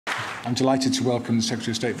I'm delighted to welcome the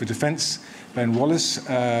Secretary of State for Defence, Ben Wallace,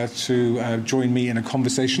 to join me in a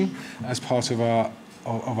conversation as part of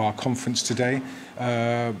our conference today.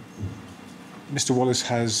 Mr. Wallace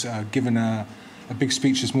has given a big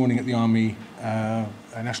speech this morning at the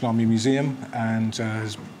National Army Museum and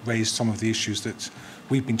has raised some of the issues that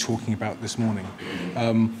we've been talking about this morning.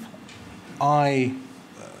 I've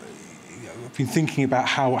been thinking about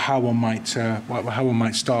how one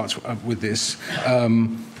might start with this.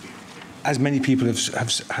 As many people have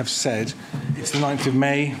said, it's the 9th of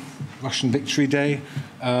May, Russian Victory Day.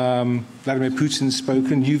 Vladimir Putin's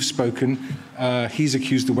spoken, you've spoken. He's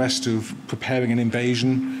accused the West of preparing an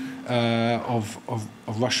invasion of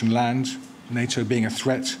Russian land, NATO being a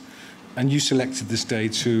threat. And you selected this day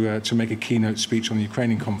to make a keynote speech on the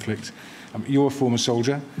Ukrainian conflict. You're a former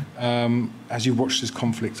soldier. As you watch this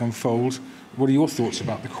conflict unfold, what are your thoughts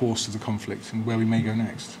about the course of the conflict and where we may go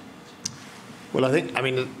next? Well,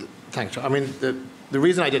 thanks. The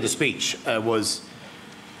reason I did the speech was,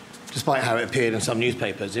 despite how it appeared in some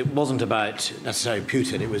newspapers, it wasn't about necessarily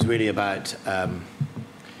Putin. It was really about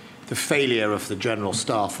the failure of the general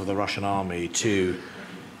staff of the Russian army to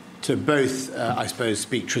both, I suppose,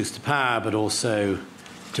 speak truth to power, but also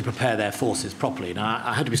to prepare their forces properly. Now,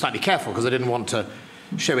 I had to be slightly careful because I didn't want to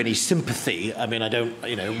show any sympathy. I mean,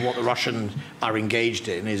 what the Russians are engaged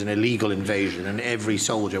in is an illegal invasion, and every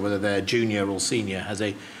soldier, whether they're junior or senior, has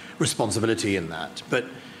a responsibility in that. But,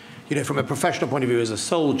 from a professional point of view as a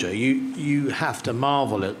soldier, you have to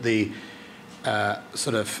marvel at the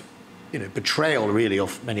betrayal, really,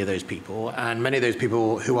 of many of those people, and many of those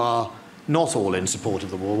people who are not all in support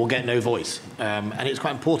of the war will get no voice. And it's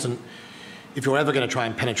quite important, if you're ever going to try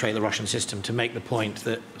and penetrate the Russian system, to make the point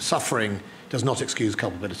that suffering does not excuse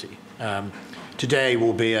culpability. Today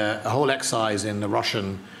will be a whole exercise in the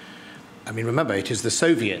Russian, remember, it is the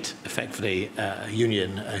Soviet, effectively,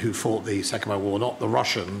 Union who fought the Second World War, not the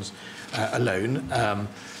Russians alone. I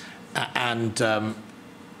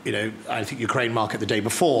think Ukraine marked it the day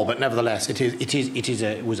before, but nevertheless,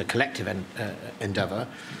 it was a collective endeavour.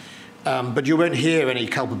 But you won't hear any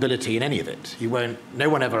culpability in any of it. No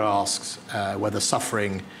one ever asks whether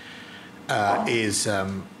suffering is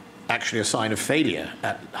actually a sign of failure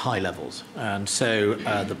at high levels. And so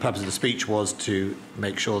the purpose of the speech was to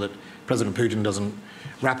make sure that President Putin doesn't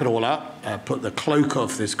wrap it all up, put the cloak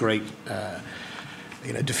of this great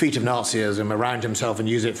defeat of Nazism around himself and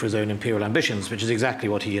use it for his own imperial ambitions, which is exactly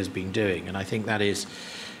what he has been doing. And I think that is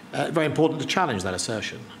very important to challenge that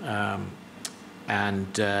assertion.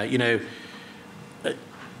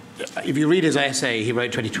 If you read his essay he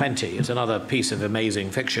wrote 2020, it's another piece of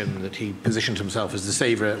amazing fiction that he positioned himself as the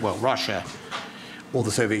saviour, well, Russia or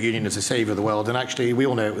the Soviet Union as the saviour of the world. And actually, we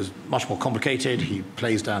all know it was much more complicated. He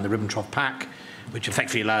plays down the Ribbentrop Pact, which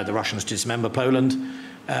effectively allowed the Russians to dismember Poland,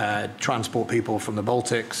 transport people from the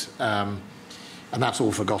Baltics, and that's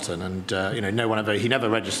all forgotten. And no one he never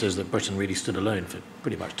registers that Britain really stood alone for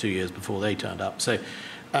pretty much 2 years before they turned up. So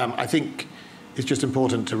I think it's just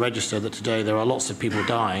important to register that today there are lots of people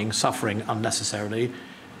dying, suffering unnecessarily,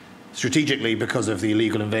 strategically because of the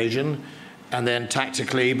illegal invasion, and then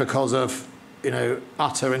tactically because of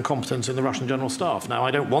utter incompetence in the Russian general staff. Now,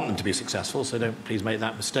 I don't want them to be successful, so don't please make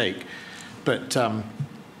that mistake. But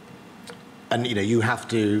you have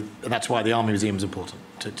to. That's why the Army Museum is important,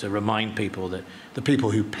 to remind people that the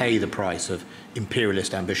people who pay the price of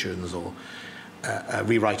imperialist ambitions or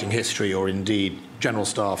rewriting history, or indeed general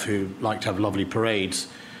staff who like to have lovely parades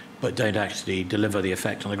but don't actually deliver the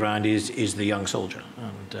effect on the ground, is the young soldier.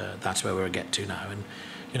 And that's where we'll get to now. And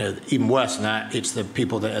even worse than that, it's the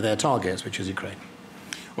people that are their targets, which is Ukraine.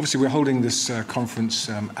 Obviously, we're holding this conference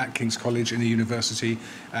at King's College in the university,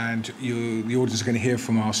 and the audience are going to hear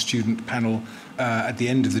from our student panel at the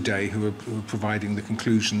end of the day, who are providing the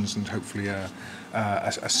conclusions and hopefully a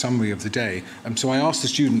summary of the day. So I asked the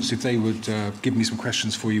students if they would give me some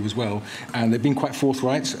questions for you as well, and they've been quite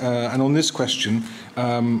forthright. And on this question,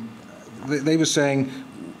 they were saying,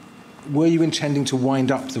 were you intending to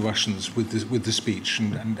wind up the Russians with the speech,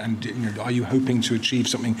 and are you hoping to achieve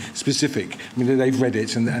something specific? They've read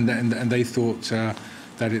it and they thought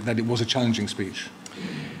that it was a challenging speech.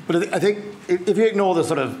 But I think if you ignore the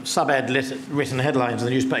sort of sub-ed written headlines in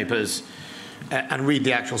the newspapers and read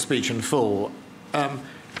the actual speech in full, I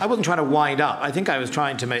wasn't trying to wind up. I think I was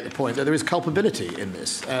trying to make the point that there is culpability in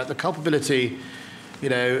this. The culpability,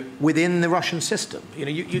 within the Russian system.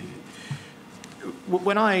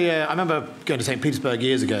 When I remember going to St. Petersburg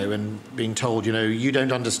years ago and being told, you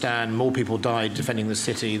don't understand, more people died defending the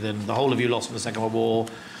city than the whole of you lost in the Second World War.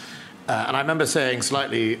 And I remember saying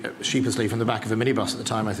slightly sheepishly from the back of a minibus at the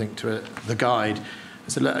time, I think, to the guide,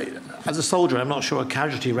 So, as a soldier, I'm not sure a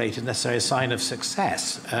casualty rate is necessarily a sign of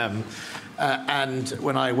success. And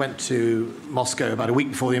when I went to Moscow about a week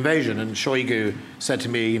before the invasion, and Shoigu said to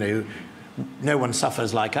me, no one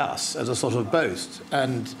suffers like us, as a sort of boast.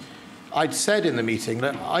 And I'd said in the meeting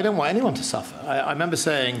that I don't want anyone to suffer. I remember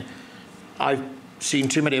saying, I've seen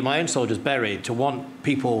too many of my own soldiers buried to want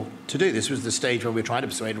people to do this. Was the stage when we were trying to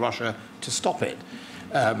persuade Russia to stop it.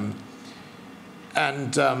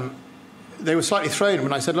 They were slightly thrown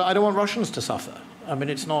when I said, look, I don't want Russians to suffer. I mean,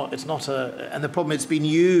 it's not and the problem, it's been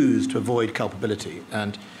used to avoid culpability.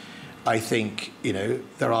 And I think,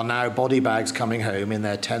 there are now body bags coming home in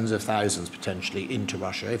their tens of thousands, potentially, into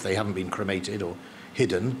Russia, if they haven't been cremated or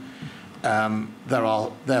hidden. There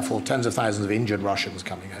are, therefore, tens of thousands of injured Russians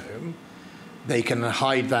coming home. They can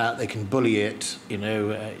hide that, they can bully it,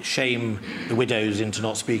 shame the widows into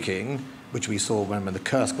not speaking, which we saw when the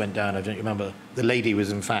Kursk went down. I don't remember. The lady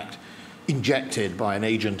was, in fact, injected by an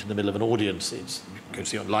agent in the middle of an audience. You can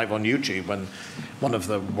see it live on YouTube when one of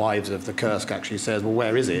the wives of the Kursk actually says, well,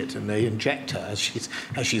 where is it? And they inject her as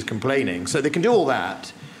she's complaining. So they can do all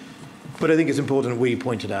that. But I think it's important we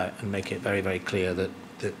point it out and make it very, very clear that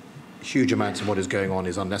huge amounts of what is going on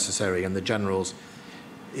is unnecessary, and the generals,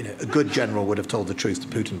 a good general would have told the truth to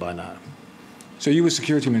Putin by now. So you were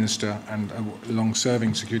security minister and a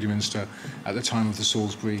long-serving security minister at the time of the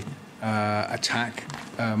Salisbury attack.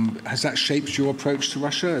 Has that shaped your approach to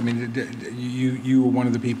Russia? I mean, you were one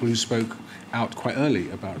of the people who spoke out quite early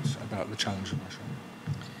about the challenge of Russia.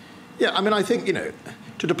 Yeah, I mean, I think,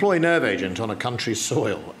 to deploy a nerve agent on a country's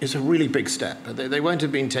soil is a really big step. They won't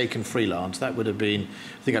have been taken freelance. That would have been,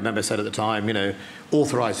 I think I remember said at the time,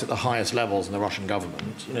 authorized at the highest levels in the Russian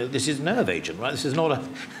government. This is nerve agent, right? This is not a...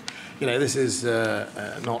 this is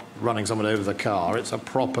not running someone over the car. It's a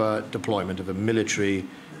proper deployment of a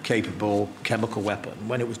military-capable chemical weapon.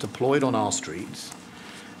 When it was deployed on our streets,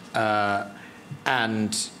 there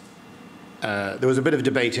was a bit of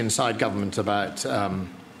debate inside government about,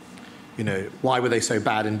 why were they so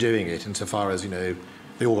bad in doing it, insofar as, they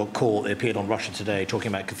all got caught, they appeared on Russia Today talking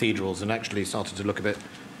about cathedrals and actually started to look a bit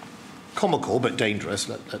comical but dangerous,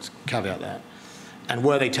 let's caveat that. And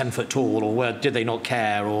were they 10 foot tall, or did they not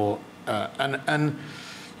care, or... I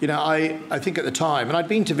think at the time, and I'd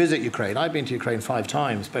been to visit Ukraine. I'd been to Ukraine 5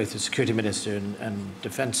 times, both as security minister and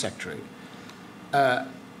defense secretary. And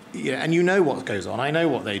what goes on. I know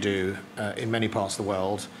what they do in many parts of the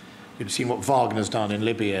world. You've seen what Wagner's done in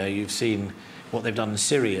Libya. You've seen what they've done in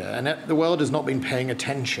Syria. And the world has not been paying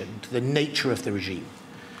attention to the nature of the regime.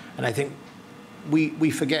 And I think we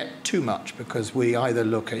forget too much, because we either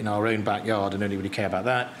look in our own backyard and only really care about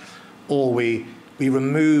that, or we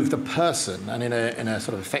remove the person, and in a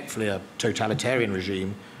sort of effectively a totalitarian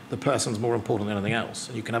regime, the person's more important than anything else.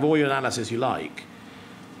 And you can have all your analysis you like,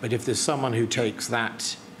 but if there's someone who takes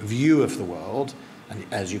that view of the world, and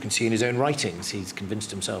as you can see in his own writings, he's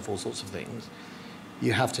convinced himself all sorts of things,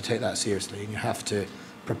 you have to take that seriously, and you have to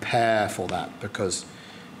prepare for that, because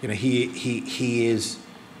he's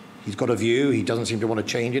got a view, he doesn't seem to want to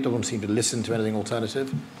change it, doesn't seem to listen to anything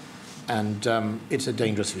alternative, and it's a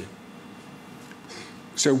dangerous view.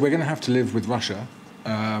 So we're going to have to live with Russia.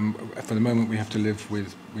 For the moment, we have to live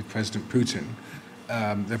with President Putin.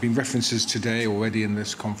 There have been references today already in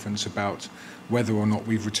this conference about whether or not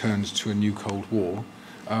we've returned to a new Cold War.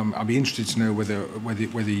 I'd be interested to know whether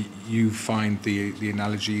you find the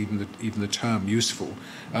analogy, even the term, useful.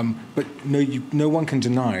 But no one can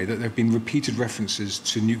deny that there have been repeated references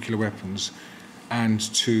to nuclear weapons and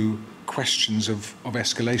to questions of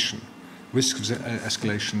escalation. Risks of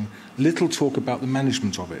escalation, little talk about the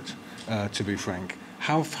management of it, to be frank.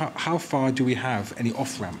 How far do we have any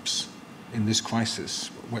off-ramps in this crisis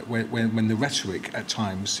when the rhetoric at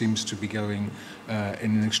times seems to be going in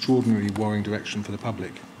an extraordinarily worrying direction for the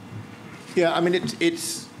public? Yeah, I mean,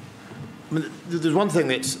 there's one thing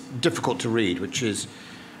that's difficult to read, which is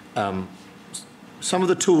some of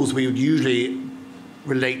the tools we would usually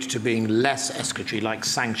relate to being less escalatory, like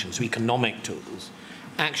sanctions, so economic tools,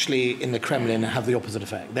 actually in the Kremlin have the opposite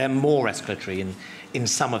effect. They're more escalatory in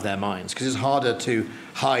some of their minds, because it's harder to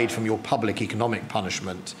hide from your public economic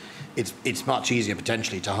punishment. It's much easier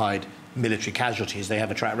potentially to hide military casualties. They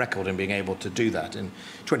have a track record in being able to do that. In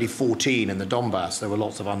 2014 in the Donbass, there were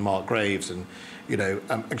lots of unmarked graves, and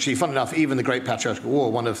actually, fun enough, even the Great Patriotic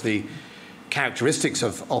War, one of the characteristics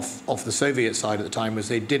of the Soviet side at the time was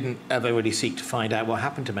they didn't ever really seek to find out what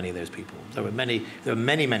happened to many of those people. There were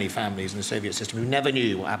many families in the Soviet system who never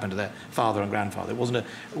knew what happened to their father and grandfather. It wasn't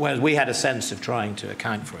whereas we had a sense of trying to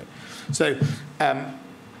account for it. So,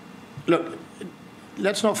 look,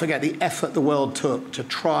 let's not forget the effort the world took to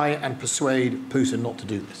try and persuade Putin not to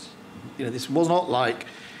do this. this was not like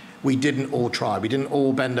we didn't all try. We didn't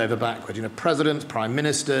all bend over backwards. Presidents, prime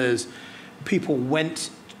ministers, people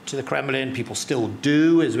went to the Kremlin. People still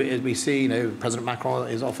do, as we see. President Macron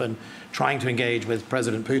is often trying to engage with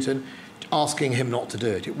President Putin, asking him not to do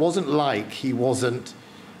it. It wasn't like he wasn't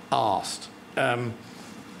asked. I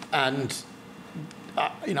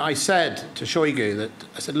said to Shoigu that,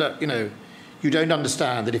 I said, look, you don't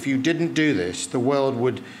understand that if you didn't do this, the world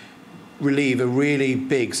would relieve a really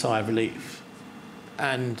big sigh of relief.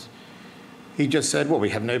 And he just said, well, we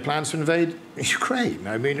have no plans to invade Ukraine.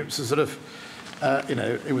 I mean, it was a sort of,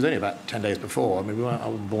 it was only about 10 days before. I mean, I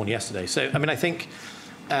was born yesterday. So, I mean, I think,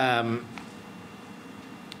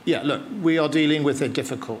 look, we are dealing with a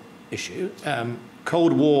difficult issue.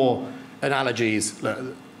 Cold War analogies, look,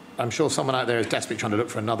 I'm sure someone out there is desperately trying to look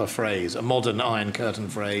for another phrase, a modern Iron Curtain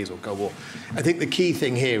phrase or Cold War. I think the key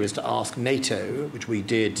thing here is to ask NATO, which we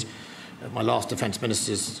did at my last defence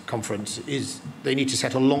ministers conference, is they need to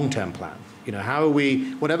set a long-term plan. How are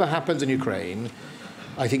we, whatever happens in Ukraine,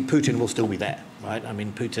 I think Putin will still be there, right? I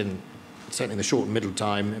mean, Putin, certainly in the short and middle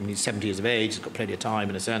time, I mean, he's 70 years of age, he's got plenty of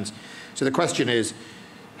time in a sense. So the question is,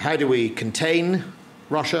 how do we contain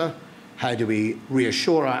Russia? How do we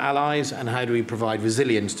reassure our allies? And how do we provide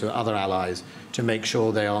resilience to other allies to make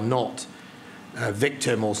sure they are not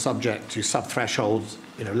victim or subject to sub-thresholds,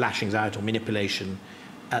 lashings out or manipulation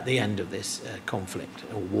at the end of this conflict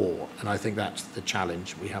or war? And I think that's the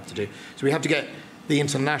challenge we have to do. So we have to get the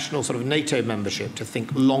international sort of NATO membership to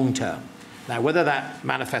think long-term. Now, whether that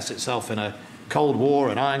manifests itself in a Cold War,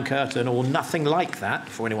 an Iron Curtain, or nothing like that,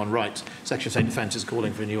 before anyone writes, Secretary of State Defence is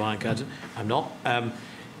calling for a new Iron Curtain. I'm not.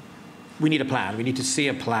 We need a plan. We need to see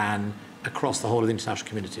a plan across the whole of the international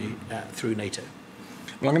community through NATO.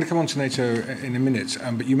 Well, I'm going to come on to NATO in a minute,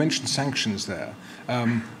 but you mentioned sanctions there.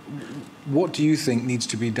 What do you think needs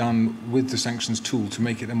to be done with the sanctions tool to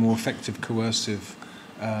make it a more effective, coercive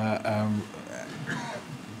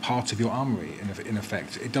part of your armoury, in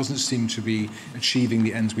effect? It doesn't seem to be achieving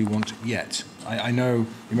the ends we want yet. I know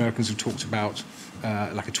the Americans have talked about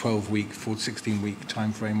like a 12-week, 16-week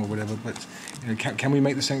time frame or whatever, but can we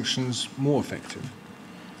make the sanctions more effective?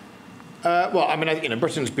 Well, I mean,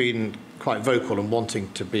 Britain's been quite vocal in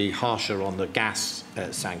wanting to be harsher on the gas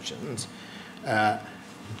sanctions.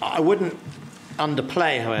 I wouldn't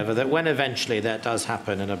underplay, however, that when eventually that does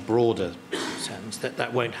happen in a broader sense,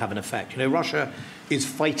 that won't have an effect. Russia is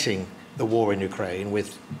fighting the war in Ukraine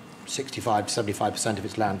with 65 to 75% of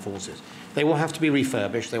its land forces. They will have to be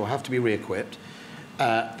refurbished. They will have to be re-equipped.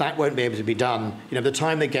 That won't be able to be done. By the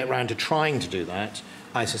time they get round to trying to do that,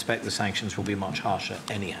 I suspect the sanctions will be much harsher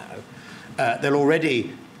anyhow.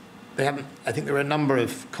 They haven't. I think there are a number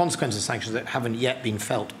of consequences of sanctions that haven't yet been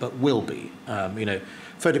felt, but will be.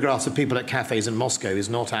 Photographs of people at cafes in Moscow is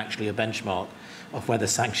not actually a benchmark of whether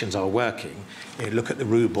sanctions are working. Look at the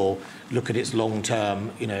ruble. Look at its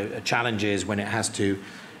long-term, challenges when it has to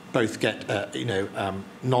both get,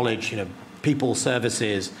 knowledge, people,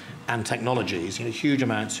 services, and technologies. Huge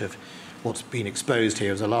amounts of what's been exposed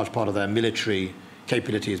here is a large part of their military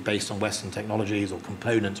capability is based on Western technologies or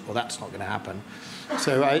components. Well, that's not going to happen.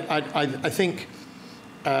 So I think,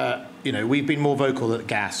 we've been more vocal at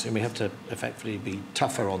gas, and we have to effectively be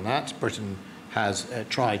tougher on that. Britain has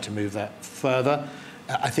tried to move that further.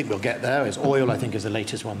 I think we'll get there. As oil, I think, is the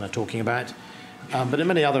latest one they're talking about. But in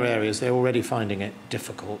many other areas, they're already finding it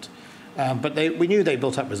difficult. But we knew they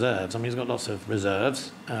built up reserves. I mean, he's got lots of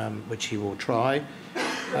reserves, which he will try.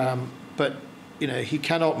 But he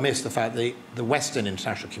cannot miss the fact that the Western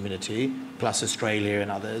international community, plus Australia and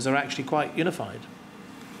others, are actually quite unified.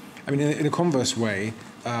 I mean, in a converse way,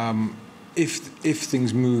 if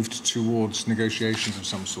things moved towards negotiations of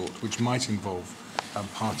some sort, which might involve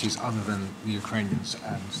parties other than the Ukrainians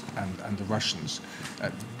and the Russians,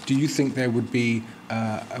 do you think there would be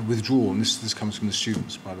a withdrawal? And this comes from the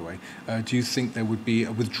students, by the way. Do you think there would be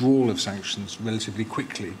a withdrawal of sanctions relatively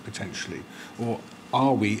quickly, potentially? Or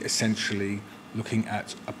are we essentially looking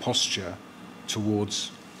at a posture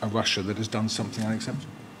towards a Russia that has done something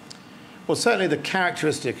unacceptable? Well, certainly the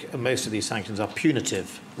characteristic of most of these sanctions are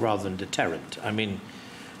punitive rather than deterrent. I mean,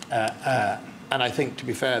 and I think, to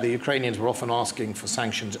be fair, the Ukrainians were often asking for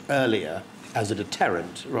sanctions earlier as a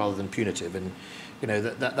deterrent rather than punitive. And,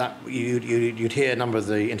 you'd hear a number of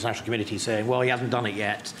the international community saying, well, he hasn't done it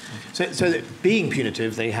yet. So that being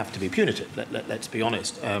punitive, they have to be punitive, let's be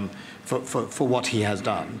honest, for what he has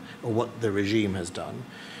done or what the regime has done.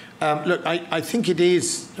 Look, I think it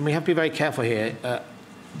is, and we have to be very careful here,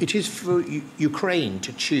 it is for Ukraine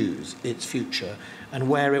to choose its future and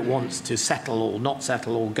where it wants to settle or not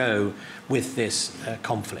settle or go with this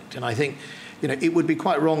conflict. And I think, it would be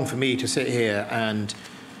quite wrong for me to sit here and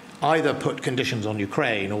either put conditions on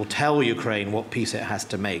Ukraine or tell Ukraine what peace it has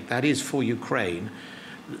to make. That is for Ukraine.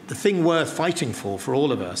 The thing worth fighting for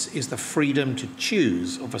all of us, is the freedom to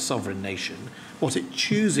choose of a sovereign nation. What it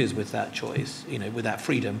chooses with that choice, with that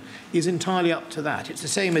freedom, is entirely up to that. It's the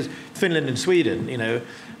same as Finland and Sweden.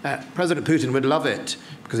 President Putin would love it,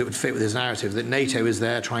 because it would fit with his narrative, that NATO is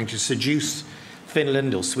there trying to seduce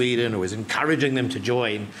Finland or Sweden, or is encouraging them to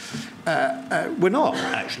join. We're not,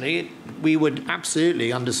 actually. We would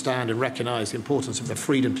absolutely understand and recognise the importance of the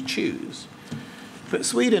freedom to choose. But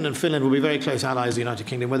Sweden and Finland will be very close allies of the United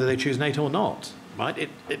Kingdom, whether they choose NATO or not. Right?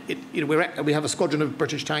 We have a squadron of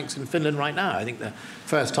British tanks in Finland right now. I think the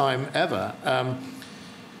first time ever.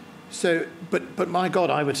 But my God,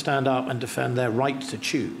 I would stand up and defend their right to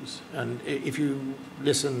choose. And if you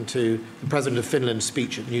listen to the President of Finland's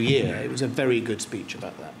speech at New Year, it was a very good speech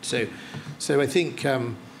about that. So I think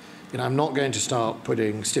I'm not going to start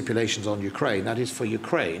putting stipulations on Ukraine. That is for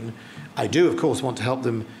Ukraine. I do, of course, want to help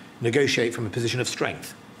them negotiate from a position of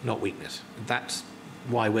strength, not weakness. That's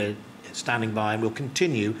why we're standing by, and will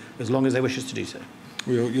continue as long as they wish us to do so.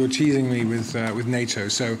 Well, you're teasing me with NATO.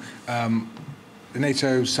 So the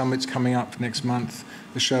NATO summit's coming up next month.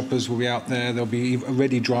 The Sherpas will be out there. They'll be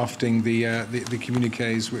already drafting the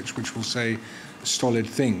communiques, which will say solid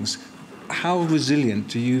things. How resilient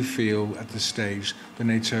do you feel at this stage the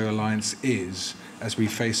NATO alliance is, as we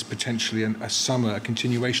face potentially a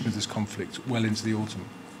continuation of this conflict well into the autumn?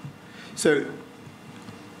 So,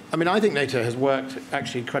 I think NATO has worked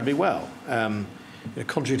actually incredibly well.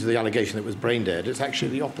 Contrary to the allegation that it was brain dead, it's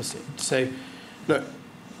actually the opposite. So, look,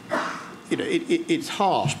 it's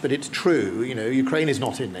harsh, but it's true. Ukraine is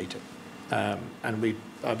not in NATO, and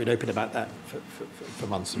I've been open about that for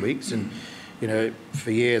months and weeks. And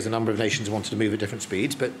for years, a number of nations wanted to move at different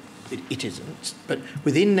speeds, but it isn't. But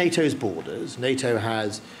within NATO's borders, NATO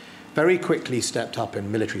has very quickly stepped up in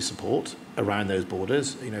military support around those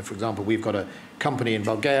borders. For example, we've got a company in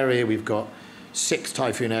Bulgaria, we've got 6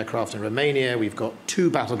 Typhoon aircraft in Romania, we've got 2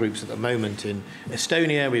 battle groups at the moment in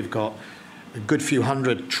Estonia, we've got a good few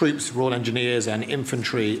hundred troops, Royal Engineers and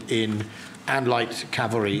infantry and light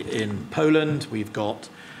cavalry in Poland. We've got,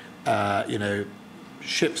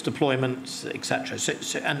 ships deployments, etc.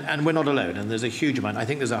 And we're not alone, and there's a huge amount. I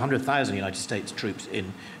think there's 100,000 United States troops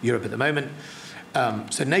in Europe at the moment.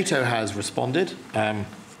 So NATO has responded.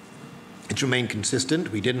 It's remained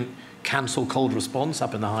consistent. We didn't cancel cold response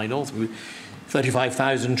up in the High North.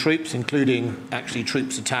 35,000 troops, including actually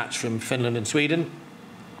troops attached from Finland and Sweden.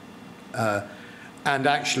 And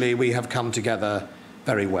actually, we have come together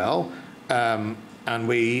very well. And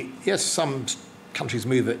some countries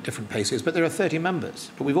move at different paces, but there are 30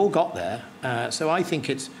 members. But we've all got there. So I think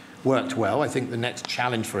it's worked well. I think the next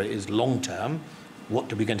challenge for it is long-term.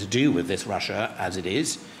 What are we going to do with this Russia as it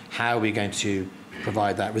is? How are we going to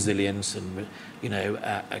provide that resilience and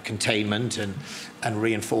a containment and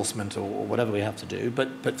reinforcement or whatever we have to do?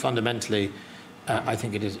 But fundamentally, I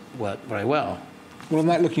think it has worked very well. Well, on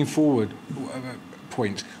that looking forward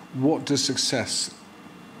point, what does success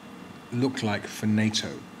look like for NATO?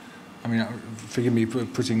 Forgive me for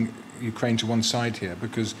putting Ukraine to one side here,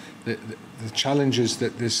 because the challenges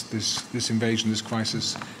that this invasion, this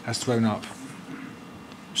crisis has thrown up,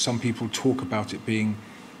 some people talk about it being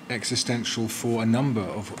existential for a number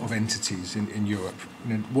of entities in Europe.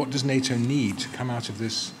 What does NATO need to come out of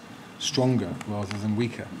this stronger rather than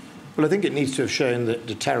weaker? Well, I think it needs to have shown that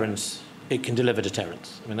deterrence, it can deliver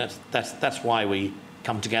deterrence. That's why we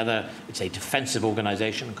come together. It's a defensive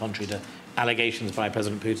organisation, contrary to allegations by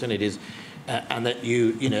President Putin. It is, and that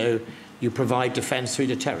you provide defence through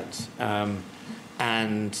deterrence.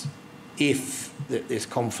 And if this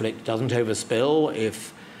conflict doesn't overspill,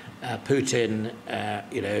 if Putin,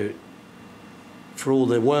 for all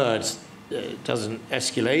the words, doesn't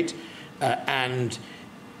escalate, and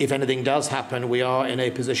if anything does happen, we are in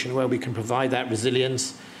a position where we can provide that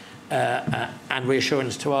resilience and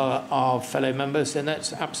reassurance to our fellow members, then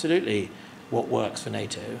that's absolutely what works for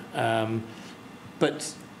NATO.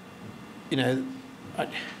 But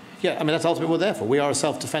that's ultimately what we're there for. We are a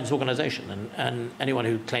self-defense organisation, and anyone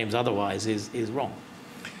who claims otherwise is wrong.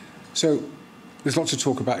 So there's lots of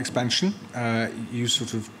talk about expansion. You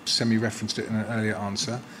sort of semi-referenced it in an earlier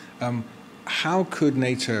answer. How could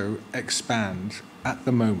NATO expand at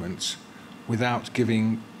the moment without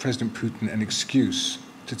giving President Putin an excuse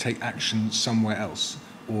to take action somewhere else,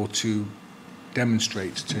 or to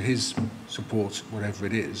demonstrate to his support, whatever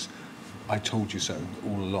it is, I told you so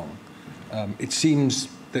all along? It seems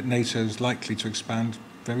that NATO is likely to expand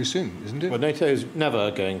very soon, isn't it? Well, NATO is never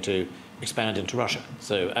going to expand into Russia.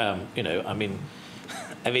 So,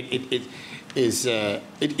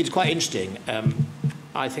 it's quite interesting.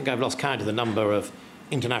 I think I've lost count of the number of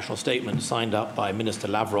international statements signed up by Minister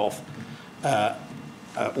Lavrov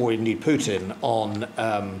or indeed Putin on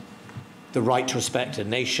the right to respect a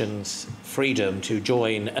nation's freedom to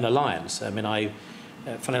join an alliance. I mean,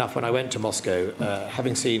 funny enough, when I went to Moscow,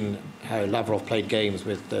 having seen how Lavrov played games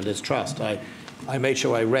with Liz Truss, I made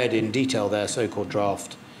sure I read in detail their so-called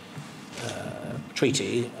draft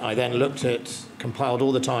treaty. I then compiled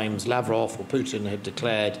all the times Lavrov or Putin had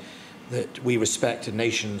declared that we respect a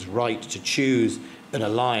nation's right to choose an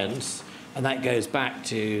alliance, and that goes back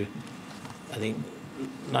to, I think,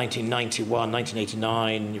 1991,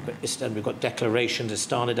 1989. We've got declarations,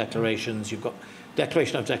 Astana declarations. You've got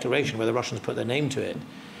declaration of declaration where the Russians put their name to it.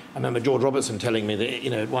 I remember George Robertson telling me that,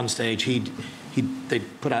 at one stage they'd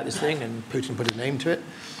put out this thing and Putin put his name to it.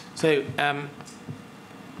 So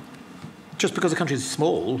just because a country is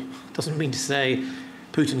small doesn't mean to say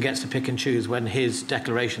Putin gets to pick and choose when his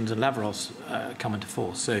declarations and Lavrov's come into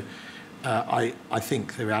force. So I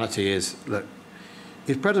think the reality is, look,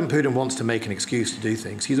 if President Putin wants to make an excuse to do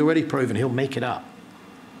things, he's already proven he'll make it up.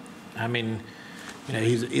 I mean,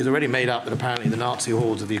 he's already made up that apparently the Nazi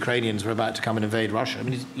hordes of the Ukrainians were about to come and invade Russia. I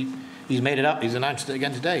mean, he's made it up. He's announced it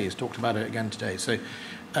again today. He's talked about it again today. So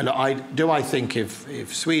I think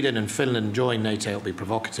if Sweden and Finland join NATO, it'll be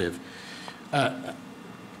provocative.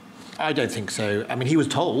 I don't think so. I mean, he was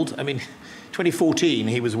told. I mean, 2014,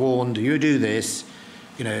 he was warned, you do this,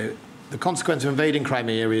 the consequence of invading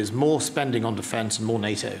Crimea is more spending on defence and more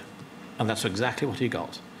NATO. And that's exactly what he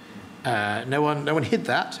got. No one hid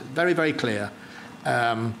that. Very, very clear.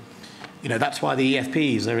 That's why the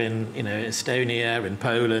EFPs are in Estonia, in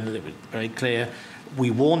Poland. It was very clear.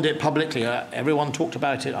 We warned it publicly. Everyone talked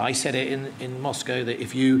about it. I said it in Moscow that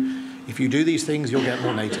if you do these things, you'll get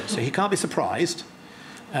more NATO. So he can't be surprised.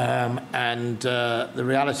 The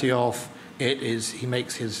reality of it is he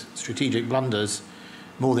makes his strategic blunders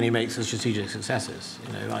more than he makes his strategic successes.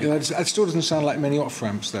 That still doesn't sound like many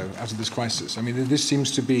off-ramps, though, out of this crisis. I mean, this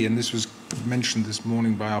seems to be, and this was mentioned this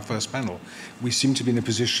morning by our first panel, we seem to be in a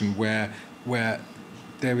position where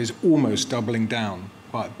there is almost doubling down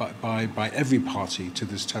by every party to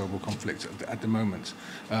this terrible conflict at the moment,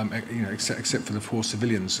 except for the 4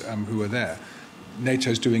 civilians who are there.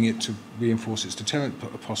 NATO's doing it to reinforce its deterrent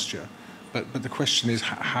posture. But the question is,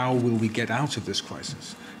 how will we get out of this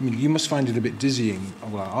crisis? I mean, you must find it a bit dizzying.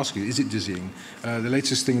 Well, I'll ask you, is it dizzying? The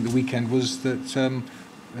latest thing at the weekend was that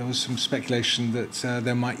there was some speculation that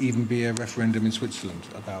there might even be a referendum in Switzerland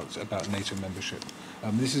about NATO membership.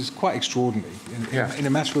 This is quite extraordinary in a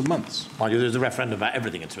matter of months. Well, there's a referendum about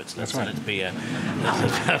everything in Switzerland. That's right. So it'd be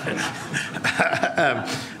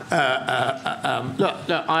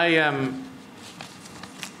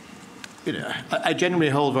I generally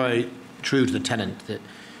hold very true to the tenet that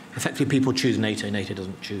effectively people choose NATO. NATO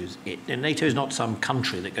doesn't choose it. And NATO is not some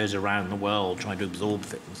country that goes around the world trying to absorb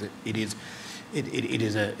things. It is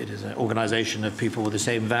an organisation of people with the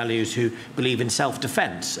same values who believe in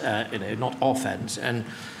self-defence, not offence. And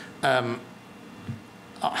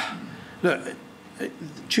look,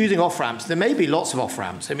 choosing off-ramps, there may be lots of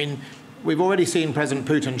off-ramps. I mean, we've already seen President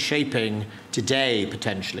Putin shaping today,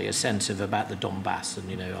 potentially, a sense of about the Donbass.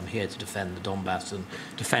 And, I'm here to defend the Donbass and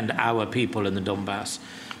defend our people in the Donbass.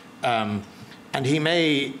 And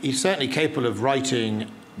he's certainly capable of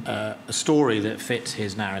writing a story that fits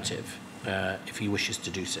his narrative, if he wishes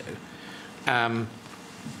to do so.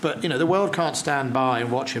 But, the world can't stand by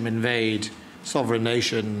and watch him invade sovereign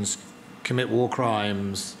nations, commit war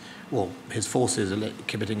crimes, well, his forces are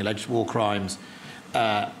committing alleged war crimes,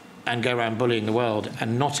 and go around bullying the world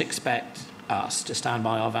and not expect us to stand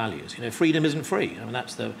by our values. Freedom isn't free. I mean,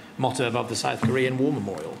 that's the motto above the South Korean War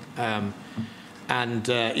Memorial.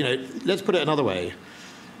 Let's put it another way.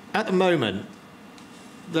 At the moment,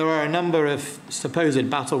 there are a number of supposed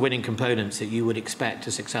battle-winning components that you would expect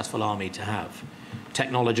a successful army to have.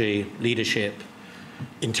 Technology, leadership,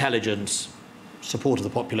 intelligence, support of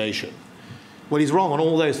the population. Well, he's wrong on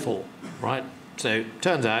all those 4, right? So it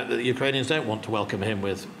turns out that the Ukrainians don't want to welcome him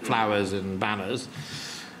with flowers and banners.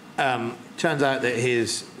 Turns out that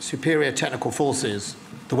his superior technical forces,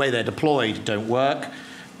 the way they're deployed, don't work.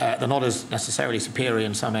 They're not as necessarily superior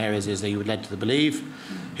in some areas as they would lead to believe.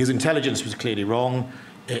 His intelligence was clearly wrong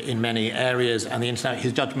in many areas, and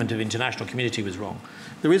his judgment of international community was wrong.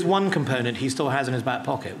 There is one component he still has in his back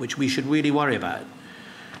pocket, which we should really worry about,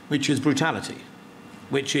 which is brutality,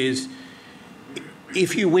 which is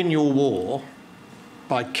if you win your war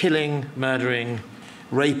by killing, murdering,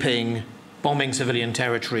 raping, bombing civilian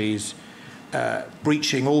territories,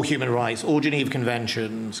 breaching all human rights, all Geneva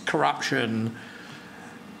Conventions, corruption,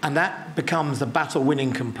 and that becomes the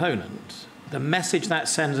battle-winning component, the message that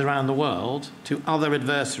sends around the world to other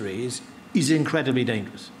adversaries is incredibly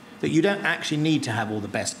dangerous. That you don't actually need to have all the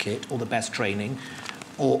best kit or the best training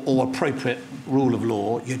or appropriate rule of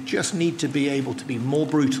law. You just need to be able to be more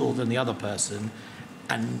brutal than the other person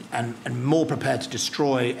and more prepared to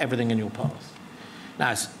destroy everything in your path.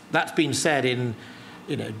 Now, that's been said in,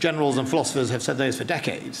 generals and philosophers have said those for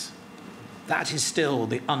decades. That is still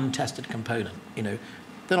the untested component. They're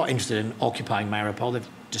not interested in occupying Mariupol. They've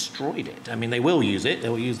destroyed it. I mean, they will use it. They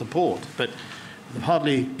will use the port, but they've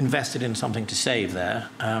hardly invested in something to save there.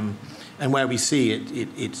 And where we see it,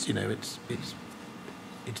 it's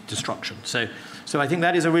destruction. So I think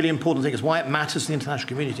that is a really important thing. It's why it matters to the international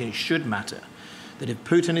community, and it should matter, that if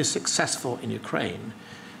Putin is successful in Ukraine,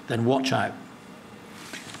 then watch out.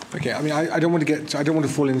 Okay, I mean, I don't want to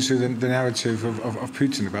fall into the narrative of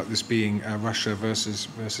Putin about this being Russia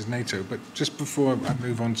versus NATO. But just before I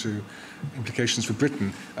move on to implications for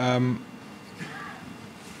Britain,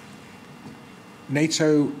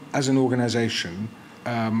 NATO as an organisation,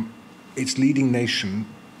 its leading nation,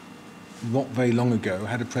 not very long ago,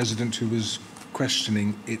 had a president who was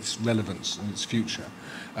questioning its relevance and its future.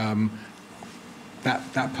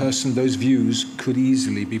 That person, those views could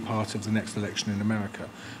easily be part of the next election in America.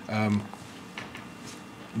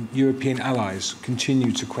 European allies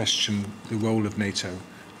continue to question the role of NATO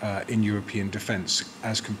in European defence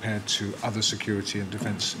as compared to other security and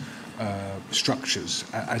defence structures,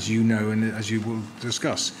 as you know and as you will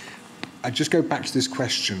discuss. I just go back to this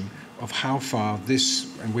question of how far this,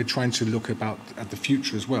 and we're trying to look at the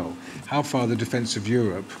future as well, how far the defence of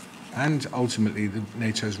Europe and ultimately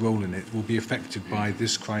NATO's role in it will be affected by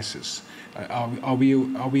this crisis. Are we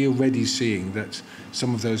already seeing that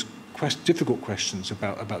some of those difficult questions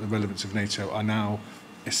about the relevance of NATO are now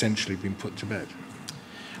essentially being put to bed?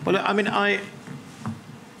 Well, I mean, I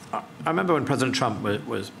remember when President Trump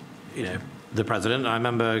was the president. I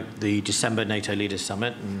remember the December NATO Leaders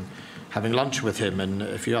Summit and having lunch with him, and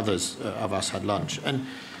a few others of us had lunch. And,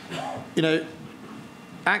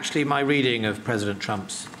 actually my reading of President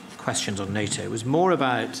Trump's questions on NATO was more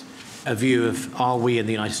about a view of, are we in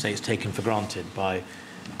the United States taken for granted by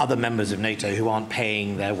other members of NATO who aren't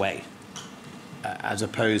paying their way, as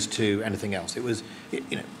opposed to anything else. It was,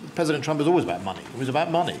 President Trump was always about money. It was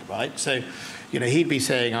about money, right? So, he'd be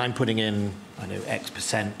saying, I'm putting in, X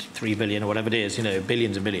percent, 3 billion or whatever it is,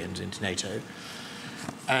 billions and billions into NATO.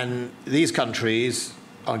 And these countries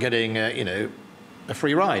are getting, a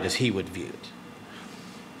free ride, as he would view it.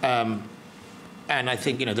 And I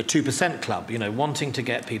think, the 2% club, wanting to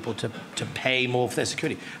get people to pay more for their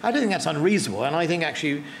security. I don't think that's unreasonable. And I think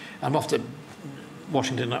actually, I'm off to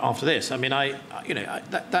Washington after this. I mean,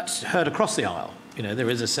 that's heard across the aisle. There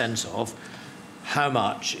is a sense of how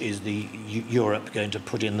much is Europe going to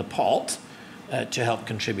put in the pot to help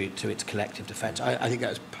contribute to its collective defence. I think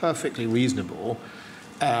that's perfectly reasonable.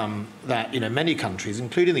 That many countries,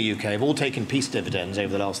 including the UK, have all taken peace dividends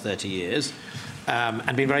over the last 30 years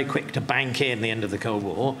and been very quick to bank in the end of the Cold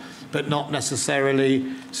War, but not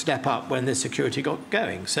necessarily step up when the security got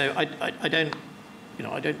going. So I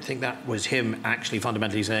don't think that was him actually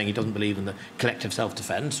fundamentally saying he doesn't believe in the collective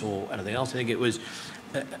self-defence or anything else. I think it was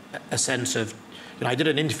a sense of, I did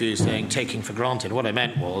an interview saying taking for granted. What I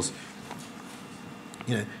meant was,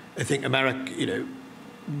 I think America,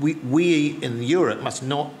 we in Europe must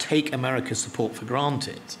not take America's support for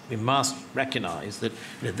granted. We must recognise that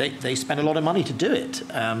they spend a lot of money to do it.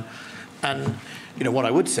 And what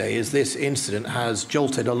I would say is this incident has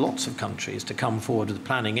jolted lots of countries to come forward with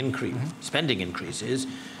planning spending increases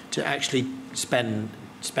to actually spend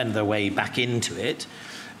their way back into it.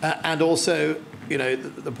 And also,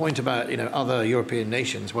 the point about other European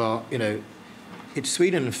nations. Well, it's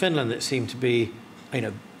Sweden and Finland that seem to be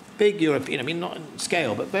big European, not in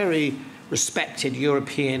scale, but very respected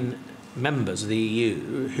European members of the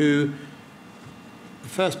EU who the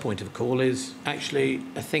first point of call is actually,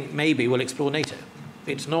 I think, maybe we'll explore NATO.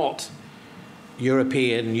 It's not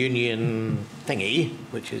European Union thingy,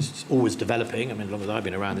 which is always developing. I mean, as long as I've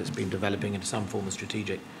been around, it's been developing into some form of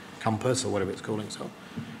strategic compass or whatever it's calling itself.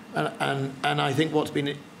 And I think what's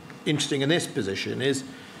been interesting in this position is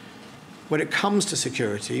when it comes to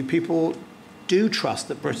security, people do trust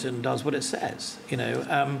that Britain does what it says.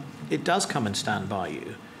 It does come and stand by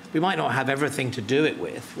you. We might not have everything to do it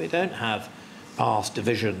with. We don't have past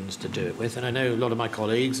divisions to do it with, and I know a lot of my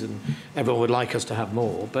colleagues and everyone would like us to have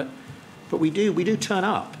more, but we do turn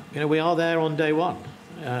up. We are there on day one.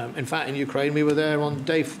 In fact, in Ukraine, we were there on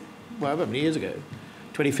day, how many years ago?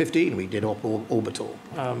 2015, we did orbital.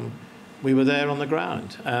 We were there on the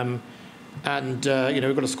ground.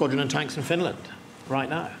 We've got a squadron of tanks in Finland right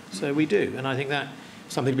now. So we do. And I think that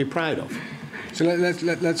something to be proud of. So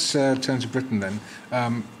let's turn to Britain then.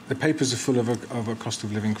 The papers are full of a cost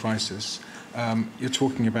of living crisis. You're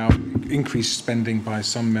talking about increased spending by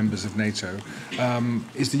some members of NATO.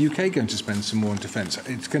 Is the UK going to spend some more on defence?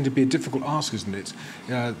 It's going to be a difficult ask, isn't it?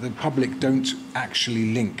 The public don't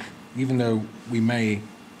actually link, even though we may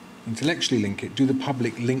intellectually link it. Do the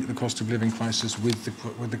public link the cost of living crisis with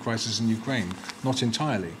the crisis in Ukraine? Not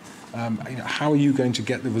entirely. How are you going to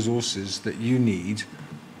get the resources that you need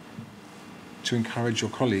to encourage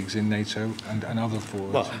your colleagues in NATO and other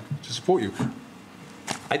forwards to support you?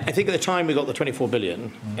 I think at the time we got the 24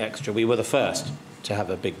 billion extra, we were the first to have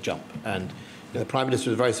a big jump. And the Prime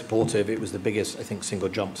Minister was very supportive. It was the biggest, I think, single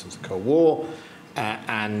jump since the Cold War.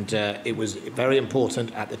 And it was very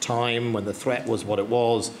important at the time when the threat was what it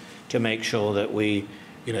was to make sure that we,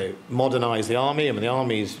 modernise the army. I mean, the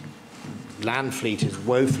army's land fleet is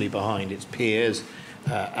woefully behind its peers.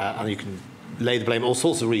 And you can lay the blame all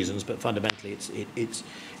sorts of reasons, but fundamentally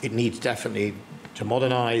it needs definitely to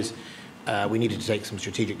modernise. We needed to take some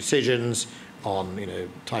strategic decisions on,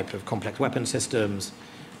 type of complex weapon systems,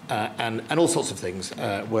 and all sorts of things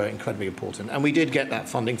were incredibly important. And we did get that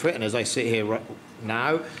funding for it. And as I sit here right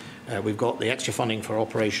now, we've got the extra funding for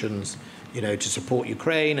operations, to support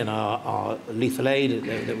Ukraine and our lethal aid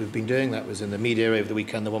that we've been doing. That was in the media over the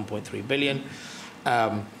weekend, the 1.3 billion.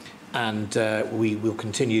 And we will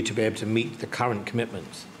continue to be able to meet the current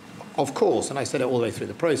commitments. Of course, and I said it all the way through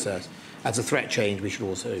the process, as a threat change, we should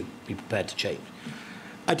also be prepared to change.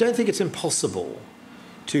 I don't think it's impossible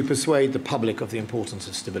to persuade the public of the importance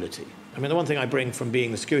of stability. I mean, the one thing I bring from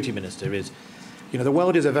being the security minister is, the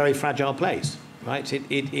world is a very fragile place, right?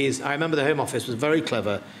 It is. I remember the Home Office was very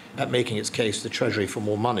clever at making its case to the Treasury for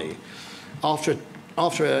more money. After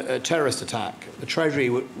a terrorist attack, the Treasury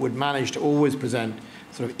would manage to always present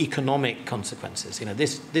sort of economic consequences.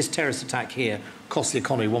 This terrorist attack here cost the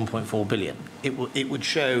economy 1.4 billion. It would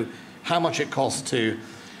show how much it costs to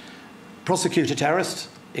prosecute a terrorist.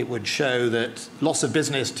 It would show that loss of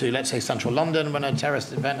business to, let's say, central London when a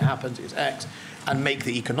terrorist event happens is X, and make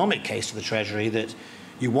the economic case to the Treasury that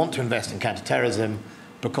you want to invest in counter-terrorism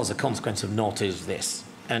because the consequence of not is this.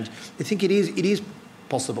 And I think it is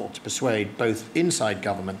possible to persuade both inside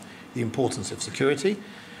government the importance of security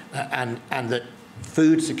and that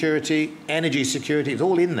food security, energy security, is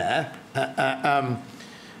all in there,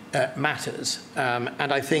 matters.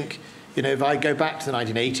 And I think, if I go back to the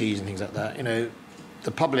 1980s and things like that,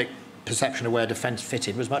 the public perception of where defence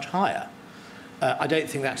fitted was much higher. I don't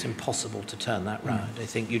think that's impossible to turn that round. I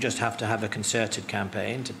think you just have to have a concerted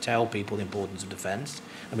campaign to tell people the importance of defence.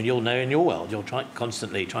 I mean, you'll know in your world, you're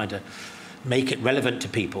constantly trying to make it relevant to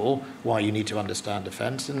people why you need to understand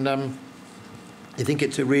defence. And I think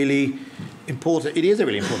it's a really important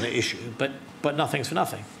issue, but nothing's for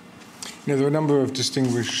nothing. There are a number of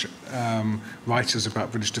distinguished writers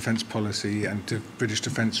about British defence policy and British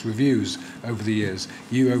defence reviews over the years.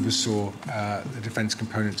 You oversaw the defence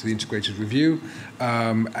component to the integrated review.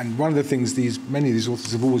 And one of the things many of these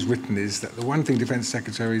authors have always written is that the one thing defence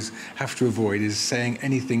secretaries have to avoid is saying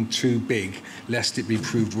anything too big, lest it be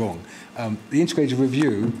proved wrong. The integrated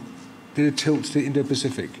review did a tilt to the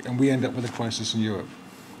Indo-Pacific, and we end up with a crisis in Europe.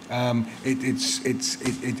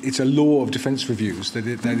 It's a law of defence reviews that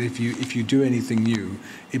if you do anything new,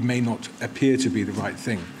 it may not appear to be the right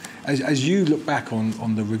thing. As you look back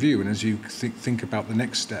on the review and as you think about the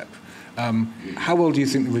next step, how well do you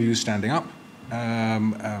think the review is standing up?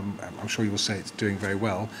 I'm sure you will say it's doing very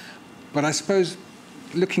well, but I suppose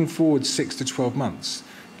looking forward 6 to 12 months,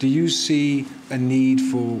 do you see a need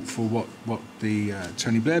for what the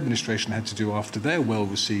Tony Blair administration had to do after their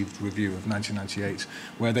well-received review of 1998,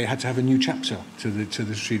 where they had to have a new chapter to the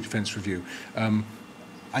Strategic Defence Review?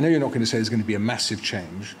 I know you're not going to say there's going to be a massive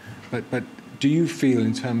change, but do you feel,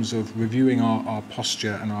 in terms of reviewing our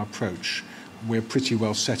posture and our approach, we're pretty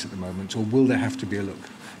well set at the moment, or will there have to be a look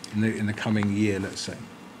in the coming year, let's say?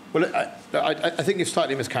 Well, I think you've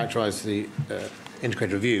slightly mischaracterised the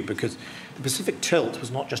integrated review, because the Pacific tilt was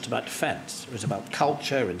not just about defence. It was about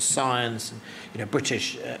culture and science and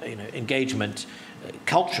British engagement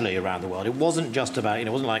culturally around the world. It wasn't just about, it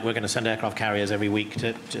wasn't like we're going to send aircraft carriers every week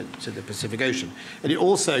to the Pacific Ocean. And it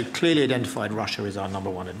also clearly identified Russia as our number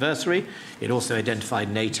one adversary. It also identified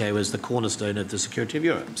NATO as the cornerstone of the security of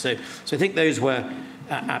Europe. So I think those were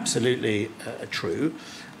absolutely true.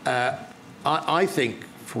 I think,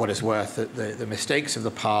 for what it's worth, that the mistakes of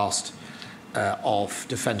the past of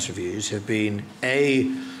defence reviews have been,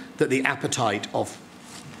 that the appetite of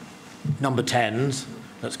number 10s,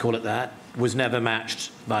 let's call it that, was never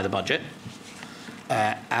matched by the budget.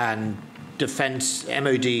 And defence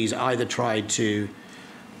MODs either tried to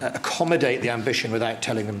accommodate the ambition without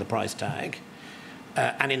telling them the price tag.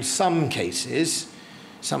 And in some cases,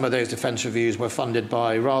 some of those defence reviews were funded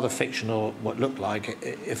by rather fictional, what looked like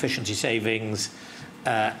efficiency savings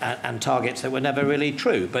and targets that were never really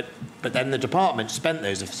true. But then the department spent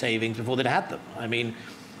those savings before they'd had them. I mean,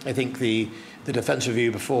 I think the defence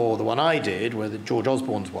review before the one I did, where the George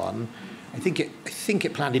Osborne's one, I think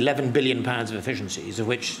it planned £11 billion of efficiencies, of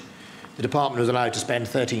which the department was allowed to spend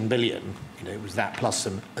 13 billion. You know, it was that plus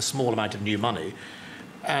a small amount of new money.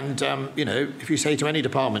 And you know, if you say to any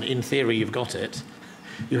department, in theory, you've got it,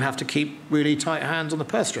 you have to keep really tight hands on the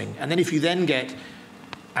purse string. And then if you then get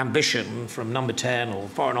ambition from number 10 or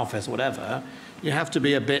Foreign Office or whatever, you have to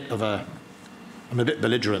be I'm a bit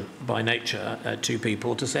belligerent by nature to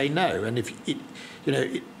people to say no. And if it, you know,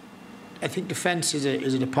 I think defence is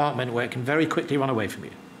a department where it can very quickly run away from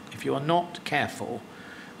you. If you are not careful,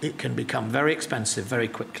 it can become very expensive very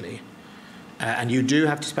quickly. And you do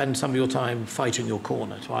have to spend some of your time fighting your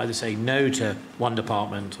corner to either say no to one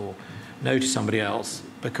department or no to somebody else,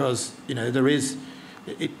 because, you know,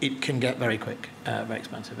 it can get very quick, very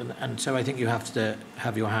expensive. And so I think you have to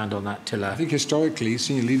have your hand on that tiller. I think historically,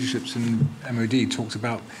 senior leaderships in MOD talked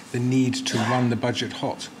about the need to run the budget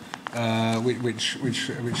hot, which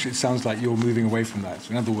it sounds like you're moving away from that.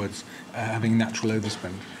 So in other words, having natural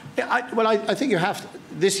overspend. Yeah, I think you have to.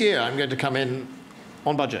 This year I'm going to come in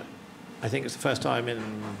on budget. I think it's the first time in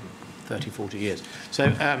 30, 40 years. So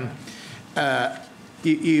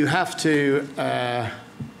you have to...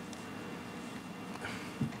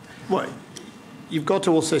 well, you've got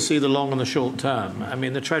to also see the long and the short term. I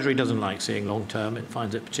mean, the Treasury doesn't like seeing long term. It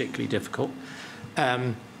finds it particularly difficult.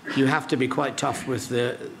 You have to be quite tough with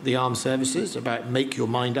the armed services about make your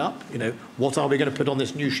mind up. You know, what are we going to put on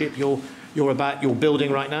this new ship you're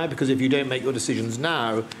building right now? Because if you don't make your decisions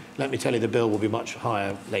now, let me tell you, the bill will be much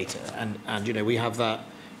higher later. And you know, we have that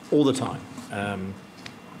all the time.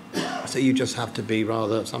 So you just have to be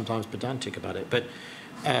rather sometimes pedantic about it. But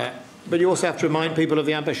you also have to remind people of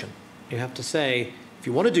the ambition. You have to say, if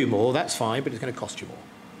you want to do more, that's fine, but it's going to cost you more.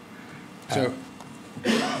 So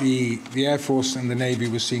the Air Force and the Navy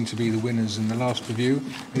were seen to be the winners in the last review.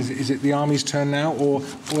 Is it the Army's turn now? Or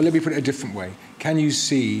let me put it a different way. Can you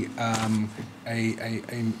see a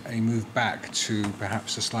move back to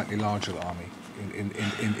perhaps a slightly larger Army?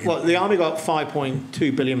 Well, the Army got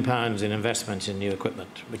 £5.2 billion in investment in new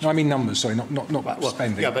equipment. No, I mean numbers, sorry, not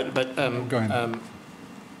spending. Yeah, but go ahead.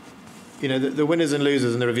 You know, the winners and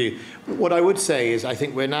losers in the review. What I would say is I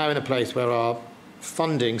think we're now in a place where our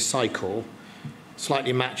funding cycle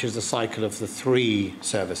slightly matches the cycle of the three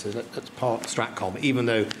services. That's part Stratcom, even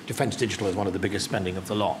though Defence Digital is one of the biggest spending of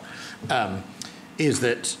the lot. Is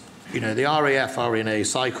that, you know, the RAF are in a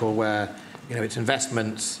cycle where, you know, it's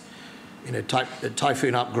investments, you know,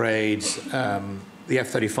 Typhoon upgrades, the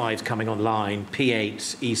F-35s coming online,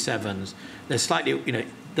 P-8s, E-7s. They're slightly, you know,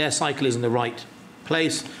 their cycle is in the right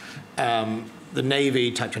place. The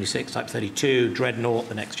Navy, Type 26, Type 32, Dreadnought,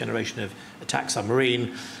 the next generation of attack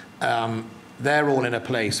submarine, they're all in a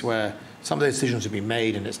place where some of those decisions have been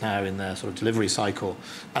made and it's now in their sort of delivery cycle,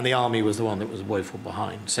 and the Army was the one that was woeful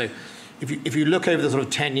behind. So if you look over the sort of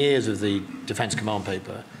 10 years of the Defence Command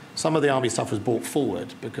Paper, some of the Army stuff was brought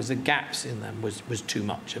forward because the gaps in them was too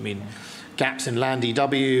much. I mean, gaps in land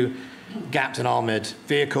EW, gaps in armoured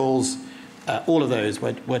vehicles, all of those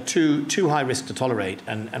were too high risk to tolerate,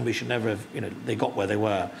 and we should never have, you know, they got where they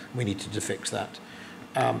were. We needed to fix that.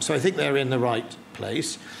 So I think they're in the right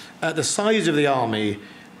place. The size of the Army,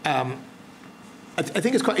 I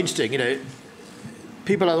think it's quite interesting. You know,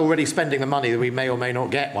 people are already spending the money that we may or may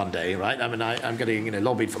not get one day, right? I mean, I'm getting, you know,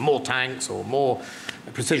 lobbied for more tanks or more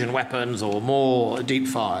precision weapons or more deep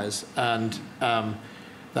fires, and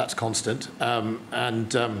that's constant.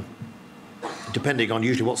 Depending on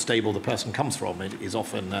usually what stable the person comes from, it is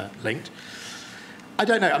often linked. I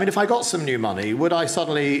don't know. I mean, if I got some new money, would I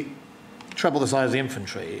suddenly treble the size of the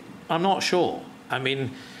infantry? I'm not sure. I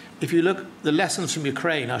mean, if you look, the lessons from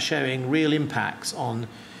Ukraine are showing real impacts on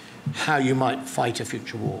how you might fight a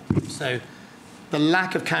future war. So the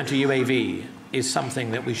lack of counter-UAV is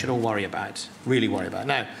something that we should all worry about, really worry about.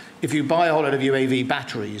 Now, if you buy a whole lot of UAV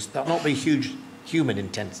batteries, they'll not be huge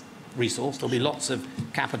human-intense resource. There'll be lots of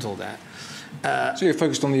capital there. So you're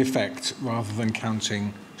focused on the effect rather than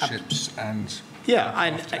counting ships and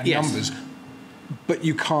numbers. But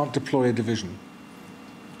you can't deploy a division.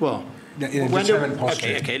 Well, in a determined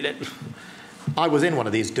posture. Okay. I was in one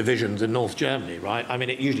of these divisions in North Germany, right? I mean,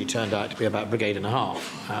 it usually turned out to be about a brigade and a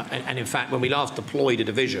half. And in fact, when we last deployed a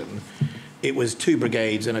division, it was 2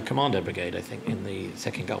 brigades and a commando brigade, I think, in the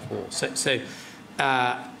Second Gulf War. So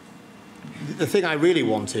the thing I really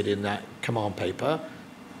wanted in that command paper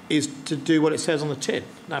is to do what it says on the tin.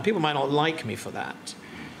 Now, people might not like me for that,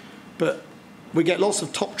 but we get lots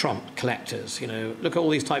of top trump collectors. You know, look at all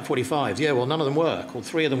these Type 45s. Yeah, well, none of them work, or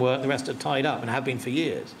 3 of them work, the rest are tied up and have been for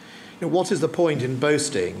years. You know, what is the point in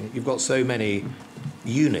boasting you've got so many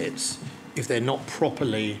units if they're not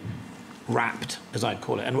properly wrapped, as I'd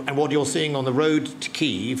call it? And what you're seeing on the road to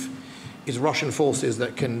Kyiv is Russian forces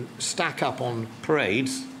that can stack up on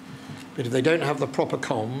parades, but if they don't have the proper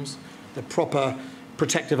comms, the proper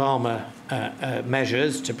protective armour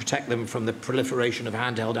measures to protect them from the proliferation of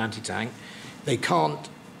handheld anti-tank, they can't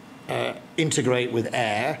integrate with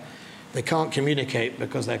air, they can't communicate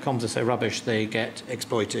because their comms are so rubbish they get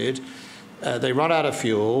exploited, they run out of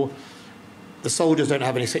fuel, the soldiers don't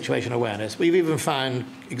have any situation awareness. We've even found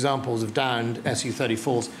examples of downed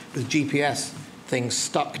Su-34s with GPS things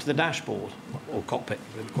stuck to the dashboard, or cockpit,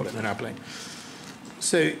 we call it in an airplane.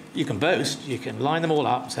 So you can boast, you can line them all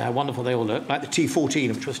up, say how wonderful they all look, like the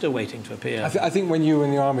T-14, which we're still waiting to appear. I think when you were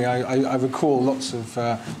in the army, I recall lots of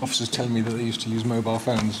officers telling me that they used to use mobile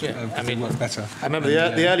phones. Yeah, I mean, work better. I remember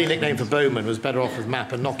the early nickname for Bowman was better off with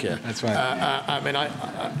Map and Nokia. That's right.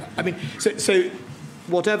 So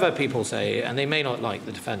whatever people say, and they may not like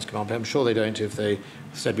the Defence Command, but I'm sure they don't if they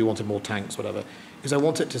said we wanted more tanks, whatever, because I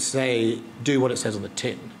want it to say, do what it says on the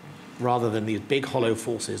tin, rather than these big hollow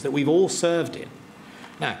forces that we've all served in.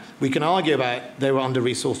 Now, we can argue about they were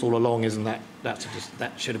under-resourced all along, isn't that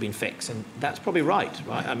should have been fixed, and that's probably right?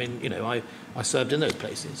 I mean, you know, I served in those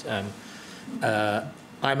places.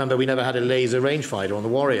 I remember we never had a laser rangefinder on the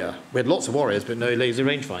Warrior. We had lots of Warriors, but no laser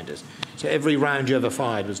rangefinders. So every round you ever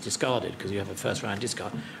fired was discarded because you have a first-round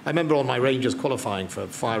discard. I remember on my Rangers qualifying for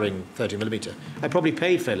firing 30mm, I probably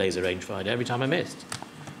paid for a laser rangefinder every time I missed.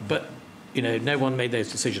 But, you know, no one made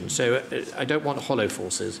those decisions. So I don't want hollow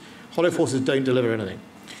forces. Hollow forces don't deliver anything.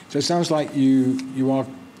 So it sounds like you are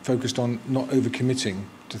focused on not overcommitting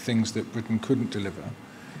to things that Britain couldn't deliver.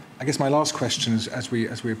 I guess my last question is, as we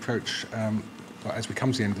approach, as we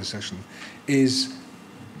come to the end of the session, is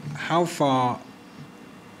how far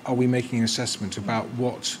are we making an assessment about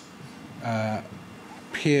what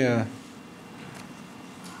peer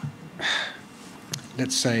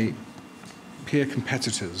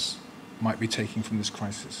competitors might be taking from this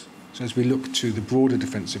crisis? So as we look to the broader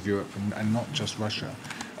defence of Europe and not just Russia,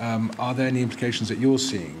 are there any implications that you're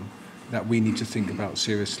seeing that we need to think about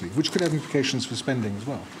seriously, which could have implications for spending as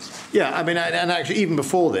well? Yeah, I mean, and actually even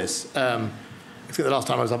before this, I think the last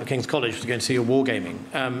time I was up at King's College to go and see your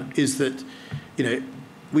wargaming, is that, you know,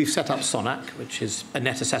 we've set up SONAC, which is a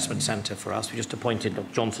net assessment centre for us. We just appointed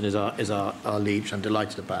Dr. Johnson is our lead, which I'm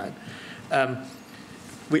delighted about.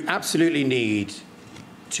 We absolutely need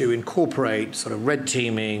to incorporate sort of red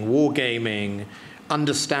teaming, wargaming,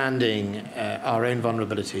 understanding our own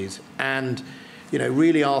vulnerabilities, and, you know,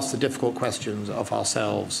 really ask the difficult questions of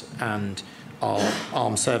ourselves and our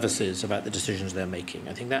armed services about the decisions they're making.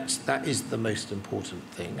 I think that is the most important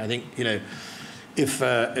thing. I think, you know, if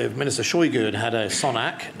Minister Shoigu had a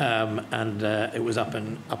SONAC and it was up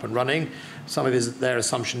and running, some of their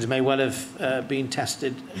assumptions may well have been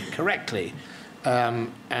tested correctly.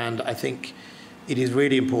 And I think it is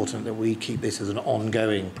really important that we keep this as an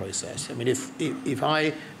ongoing process. I mean, if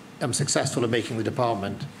I am successful in making the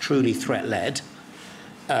department truly threat-led,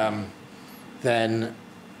 then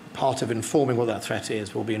part of informing what that threat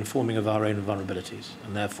is will be informing of our own vulnerabilities,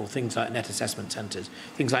 and therefore things like net assessment centres,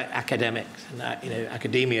 things like academics and, you know,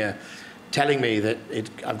 academia telling me that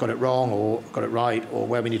I've got it wrong or got it right, or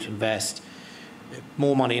where we need to invest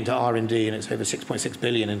more money into R&D, and it's over 6.6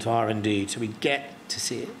 billion into R&D, so we get to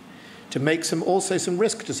see it, to make some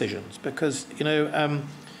risk decisions, because, you know,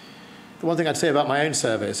 the one thing I'd say about my own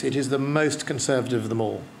service, it is the most conservative of them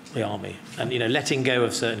all, the army, and, you know, letting go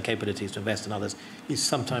of certain capabilities to invest in others is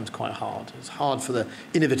sometimes quite hard. It's hard for the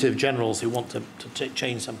innovative generals who want to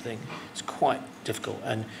change something. It's quite difficult,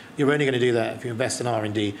 and you're only going to do that if you invest in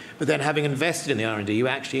R&D. But then, having invested in the R&D, you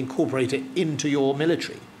actually incorporate it into your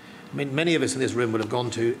military. I mean, many of us in this room would have gone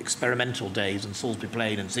to experimental days in Salisbury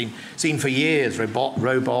Plain and seen for years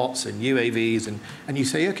robots and UAVs, and you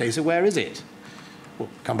say, okay, so where is it? Well,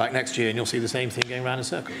 come back next year and you'll see the same thing going around in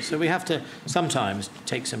circles. So we have to sometimes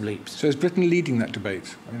take some leaps. So is Britain leading that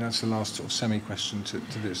debate? I mean, that's the last sort of semi-question to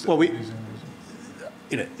this. Well, you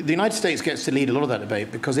know, the United States gets to lead a lot of that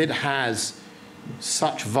debate because it has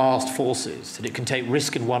such vast forces that it can take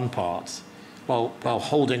risk in one part while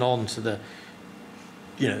holding on to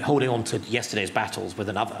holding on to yesterday's battles with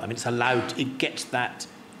another. I mean, it's allowed, it gets that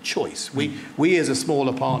choice. We as a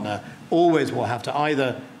smaller partner always will have to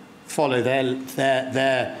either follow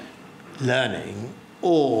their learning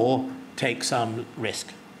or take some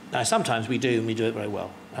risk. Now, sometimes we do, and we do it very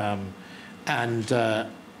well.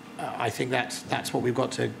 I think that's what we've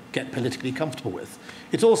got to get politically comfortable with.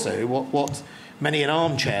 It's also what many in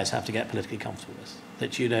armchairs have to get politically comfortable with.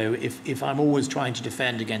 That, you know, if I'm always trying to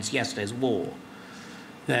defend against yesterday's war,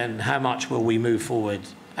 then how much will we move forward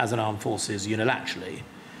as an armed forces unilaterally?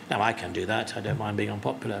 Now, I can do that. I don't mind being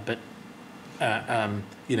unpopular. But,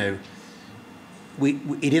 you know,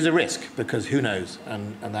 it is a risk, because who knows?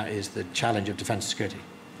 And that is the challenge of defence and security.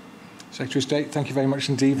 Secretary of State, thank you very much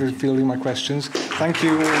indeed for fielding my questions. Thank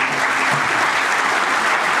you all.